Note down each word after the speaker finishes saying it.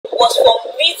was for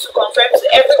me to confirm to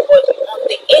everybody on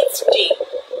the 8th day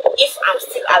if I'm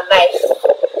still alive.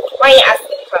 Why are you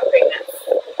asking if I'm pregnant?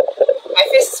 My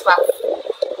face is fat.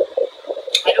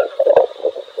 I don't know.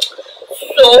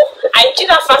 So I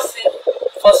did a fasting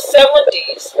for 7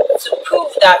 days to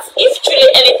prove that if truly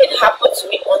anything happened to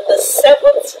me on the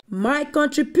 7th. My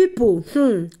country people,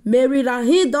 Mary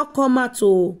Raheem don't come out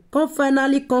to come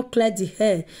finally come clear the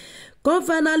hair. Come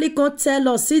finally come tell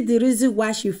us see the reason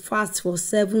why she fast for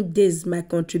 7 days, my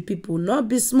country people. Not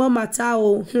be small matter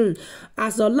oh.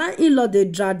 As online in-law they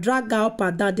drag her up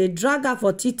and down, they drag her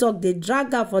for TikTok, they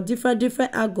drag her for different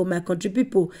angle, my country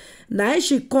people. Now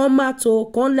she come out oh,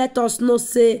 come let us know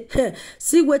say,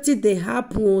 see what it they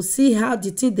happen, see how the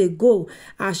thing they go.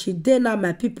 As she dey now,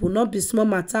 my people, not be small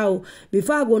matter oh.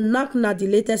 Before I go knock na the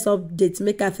latest updates,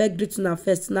 make I first greet na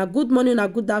first. Now good morning, now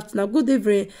good afternoon, good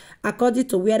evening, according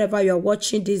to wherever you are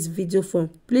watching this video from.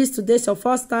 Please, today's your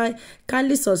first time,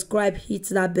 kindly subscribe, hit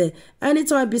that bell.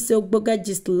 Anytime I be say ogboge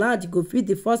gist land, you go be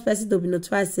the first person to be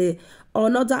notified say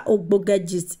another ogboge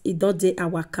gist e don dey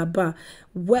our kaba.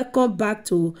 Welcome back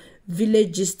to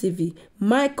Village Gist TV.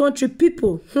 My country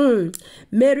people,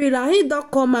 Mary Raheem don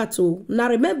come out oh. Now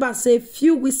remember say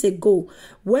few weeks ago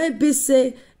when be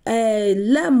say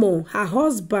Lemon, her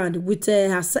husband, with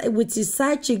his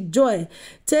side chick Joy,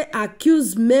 they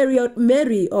accuse Mary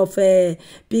of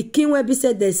pikin when be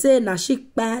said they say na she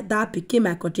kpa that pikin,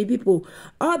 my country people,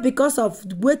 all because of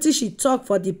wetin she talk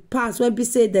for the past when be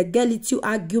say the girl little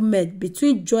argument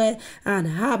between Joy and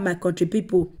her, my country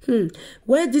people.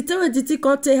 When the thing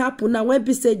can't happen now, when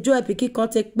be say Joy pikin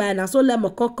can't take kpa, na so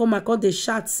Lemon come and the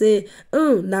chat say,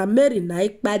 na Mary na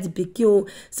kpa the pikin,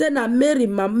 say na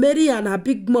Mary and her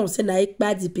big mom say na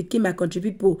ekpa the pikin, my country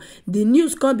people. The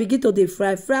news can't begin to the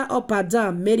fry up and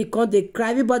down. Mary can't they cry,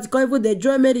 everybody can't even they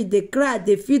join Mary, they cry,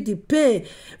 they feel the pain.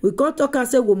 We can't talk and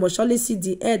say we must surely see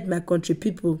the end, my country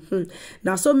people.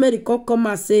 Now so Mary can't come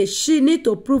and say she need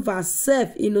to prove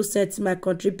herself innocent, my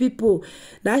country people.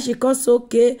 Now she can't say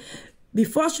okay,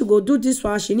 before she go do this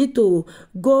one, she need to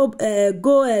go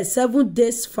 7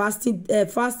 days fasting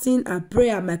and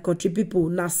prayer, my country people.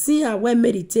 Now see her when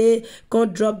Mary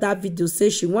can't drop that video say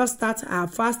she want start her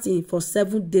fasting for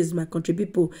 7 days, my country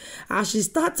people. As she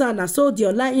start and so the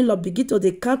online in-law begin to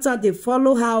the counter, they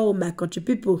follow her, oh, my country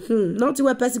people. Nothing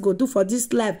what person go do for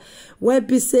this life when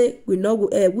be say we know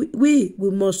we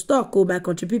must talk, oh, my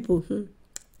country people.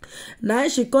 Now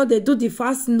she can't they do the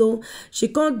fast no, she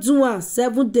can't do her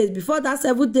 7 days. Before that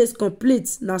 7 days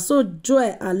complete, now so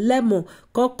Joy and Lemon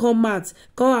can't come out,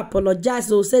 can't apologize,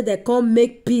 so say they can't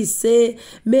make peace, say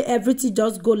may everything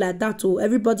just go like that. So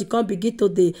everybody can't begin to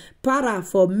the para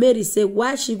for Mary, say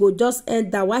why she go just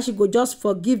end that, why she go just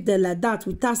forgive them like that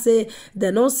without say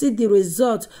they don't see the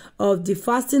result of the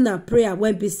fasting and prayer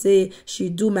when be say she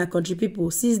do, my country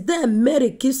people. Since then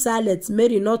Mary keep silent,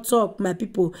 Mary not talk, my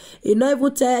people. You not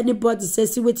even tell anybody say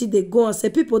see wetin they go on, say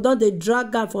people don't they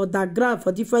drag her for that ground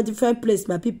for different place,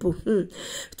 my people.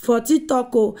 For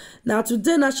TikTok oh, now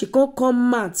today now she can't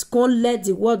come out, can't let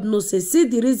the world know, say see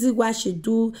the reason why she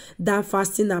do that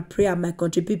fasting and prayer, my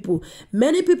country people.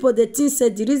 Many people they think say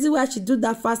the reason why she do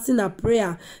that fasting and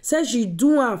prayer, say she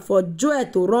do her for Joy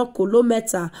to run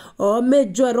kilometer, or may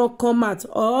Joy run come out,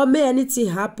 or may anything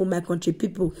happen, my country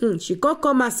people. She can't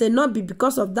come and say not be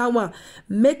because of that one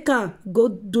make her go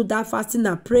do that fasting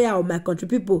and prayer, oh, my country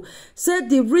people. Say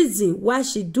the reason why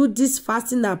she do this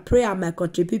fasting and prayer, my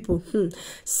country people.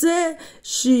 Say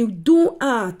she do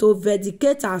her to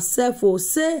vindicate herself, or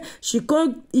say she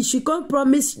can't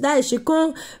promise that she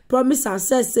can't promise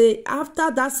herself say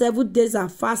after that 7 days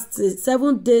of fasting,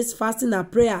 7 days fasting and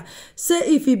prayer, say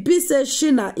if it be say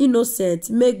she na innocent,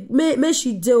 may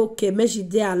she dey okay, may she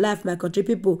dey alive, my country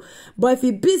people. But if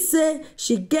it be say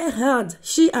she get hand,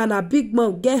 she and her big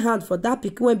mom get hand for that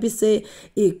pikin when be say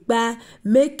ikpa,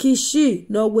 make she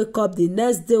no wake up the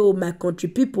next day, oh, my country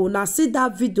people. Now see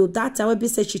that video that time when be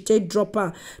say she take drop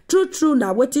her true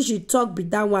now wetin she talk be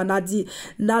that one, na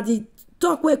the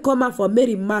talk wey come out for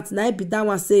Mary mouth na be that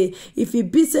one, say if e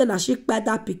be say na she kpai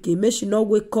that pikin, make she not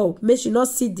wake up, make she not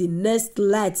see the next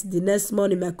light the next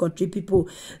morning, my country people.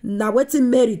 Na wetin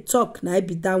Mary talk na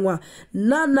be that one.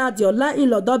 Now the online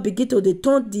in-law don begin to dey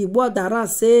turn the word around,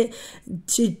 say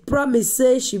she promise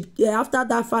say she after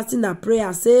that fasting and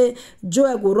prayer, say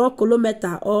Joy go run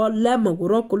kilometer or Lemon go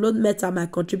run kilometer, my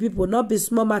country people. Not be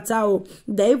small matter oh.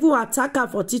 They even attack her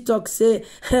for TikTok, say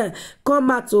come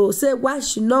out oh, say why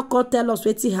she not come tell us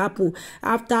wetin happen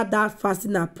after that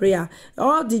fasting and prayer.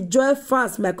 All the joy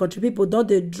fans, my country people, don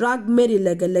dey drag Mary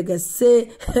lege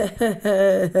say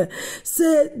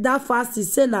say that fasting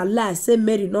say na lie, say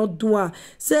Mary not do am,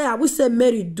 say I wish say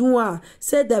Mary do am,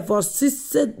 say dem for see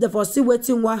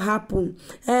wetin wan happen.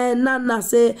 And now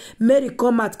say Mary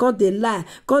come out, come dey lie,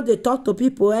 come dey talk to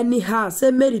people anyhow,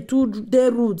 say Mary too dey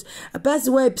rude. A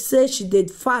person wey say she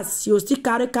did fast, she will still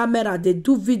carry camera, they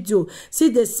do video, see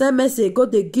the same message, go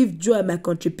they give joy, my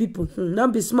country people.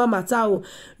 Not be small matter o.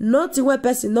 Nothing wey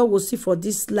person no go see for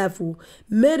this life o.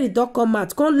 Mary don come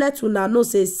out, come let una know,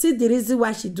 say see the reason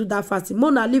why she do that fasting.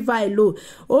 Mona leave her alone.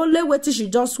 Only wetin she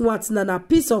just want na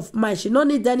peace of mind. She no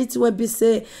need anything wey be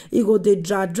say e go dey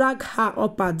drag her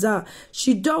up and down.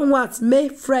 She don't want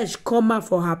make fresh come out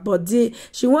for her body.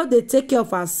 She want dey take care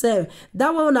of herself.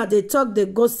 That one na dey talk, dey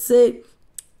go say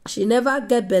she never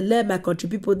get belle, my country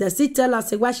people. They still tell her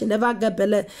say why she never get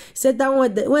belle. Say that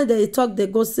when they talk, they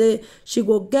go say she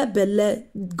go get belle.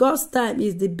 God's time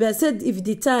is the best. Say if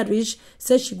the time reach,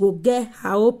 say she go get her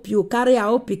hope, you carry her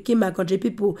hope pikin, my country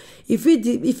people. If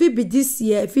it be this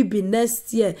year, if it be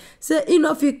next year, say e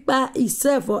no fit kpai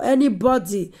itself for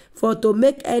anybody for to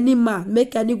make any man,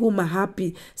 make any woman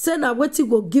happy. Say na wetin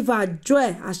go give her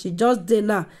joy as she just dey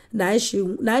now. Now she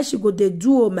go dey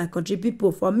do, my country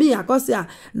people. For me, I can say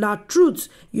na truth.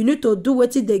 You need to do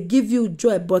wetin dey give you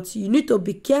joy, but you need to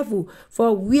be careful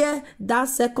for where that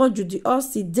second Judy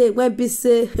dey when be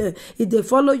say if they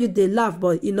follow you, they laugh,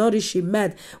 but e no reach him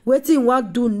mad. Wetin you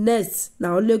want do next,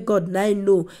 na only God na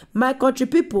know. My country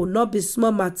people, not be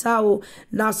small matter o.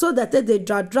 Now so that they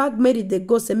drag Mary, they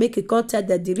go say make it contact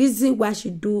that the reason why she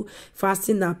do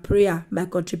fasting and prayer, my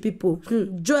country people.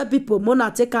 Joy people,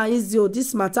 mona take her easy o.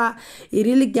 This matter, it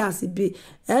really gas it be.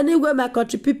 Anyway, my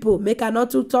country people, make I not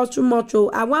to touch too much.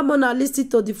 I want Mona listen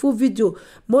to the full video.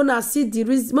 Mona see the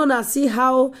reason. Mona see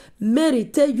how Mary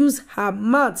use her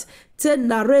mouth to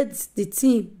narrate the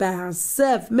thing by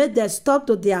herself. Make them stop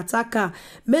to the attacker.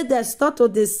 Make them stop to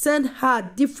the send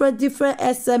her different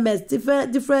SMS,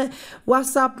 different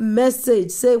WhatsApp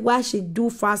message. Say why she do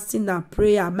fasting and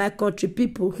prayer. My country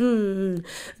people.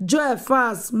 Joy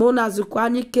fast. Mona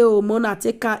zukwanike o. Mona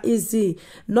take her easy.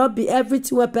 Not be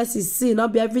everything when person see.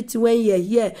 Not be everything when you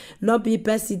hear. Not be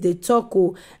person they talk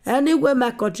o. Anyway,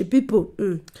 my country people.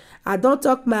 I don't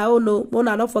talk my own o.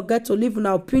 Mona don't forget to leave an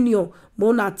opinion.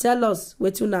 Mona tell us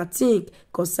what you think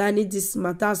concerning this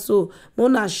matter. So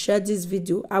Mona share this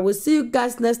video. I will see you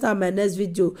guys next time in my next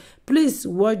video. Please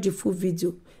watch the full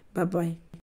video. Bye bye.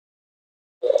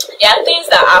 There are things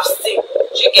that I've seen.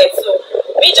 You get, so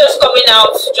me just coming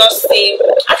out to just say,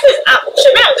 at least I'm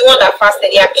the one that fasted.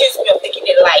 They accused me of taking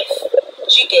a life.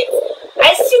 You get,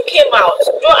 I still came out,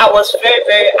 though I was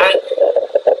very angry.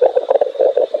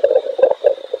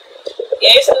 Yeah,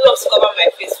 I used to love to cover my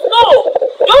face. No,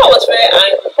 I was very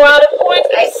angry. But at the point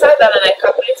I sat down and I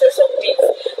calculated some things.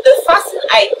 The fasting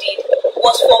I did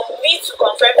was for me to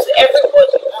confirm to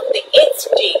everybody on the 8th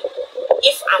day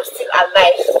if I'm still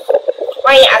alive.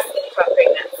 Why are you asking if I'm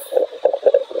pregnant?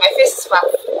 My face is fat.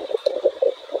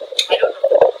 I don't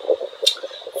know.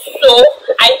 So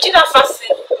I did a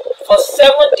fasting for 7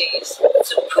 days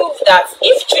to prove that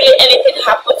if truly anything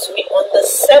happened to me on the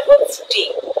 7th day,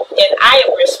 then I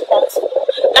am responsible.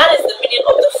 That is the meaning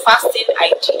of the fasting I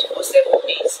did for 7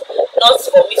 days. Not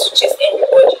for me to chase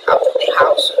anybody out of the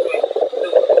house. No,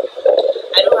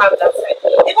 I don't have that time.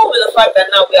 Even with the fact that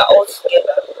now we are all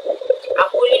together,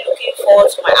 I'm only looking forward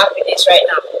to my happiness right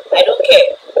now. I don't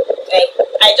care. Like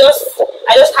I just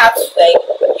had to like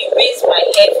erase my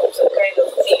head from some kind of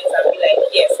things and be like,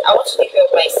 yes, I want to take care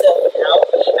of myself now.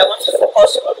 I want to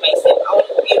focus on myself. I want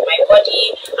to be in my body.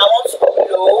 I want to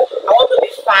glow. I want to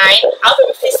be fine. I want to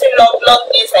be facing long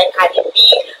days like Cardi B.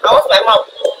 I want my mom.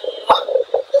 I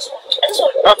just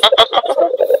want to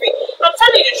be free. I'm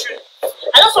telling you the truth.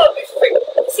 I just want to be free.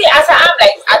 See, as I am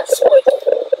like at this point,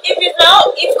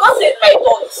 if God says my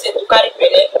turn to carry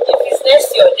belly, if it's next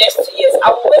year or next 2 years,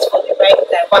 I will wait for the right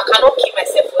time. But I cannot kill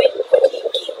myself for anybody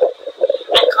again.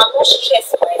 I cannot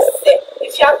stress myself.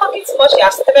 If you are talking too much, you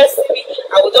are stressing me,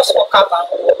 I will just walk out and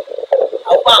go. I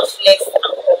will go and flex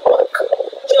and come back.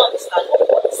 Do you understand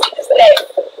what I'm saying? It's like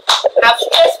I've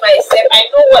stressed myself. I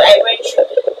know what I went through.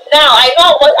 Now I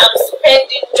know what I'm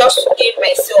spending just to give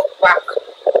myself back.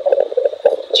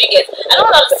 Do you get? I know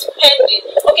what I'm spending.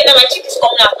 Okay, now my chick is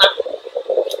coming out now.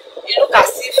 You look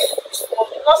as if it's small,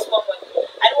 not small money.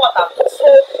 I know what I'm doing. So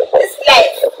this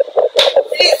life,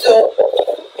 please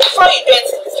before you do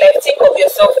anything in this life, think of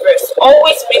yourself first.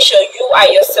 Always make sure you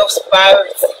are yourself's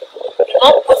priority. Do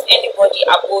not put anybody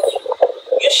above you.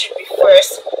 You should be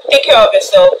first. Take care of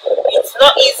yourself. Eat It's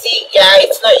not easy, yeah,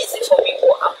 it's not easy for me,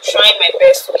 but I'm trying my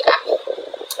best to be happy.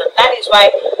 And that is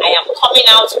why I am coming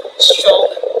out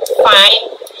strong,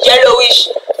 fine, yellowish,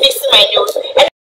 fixing my nose.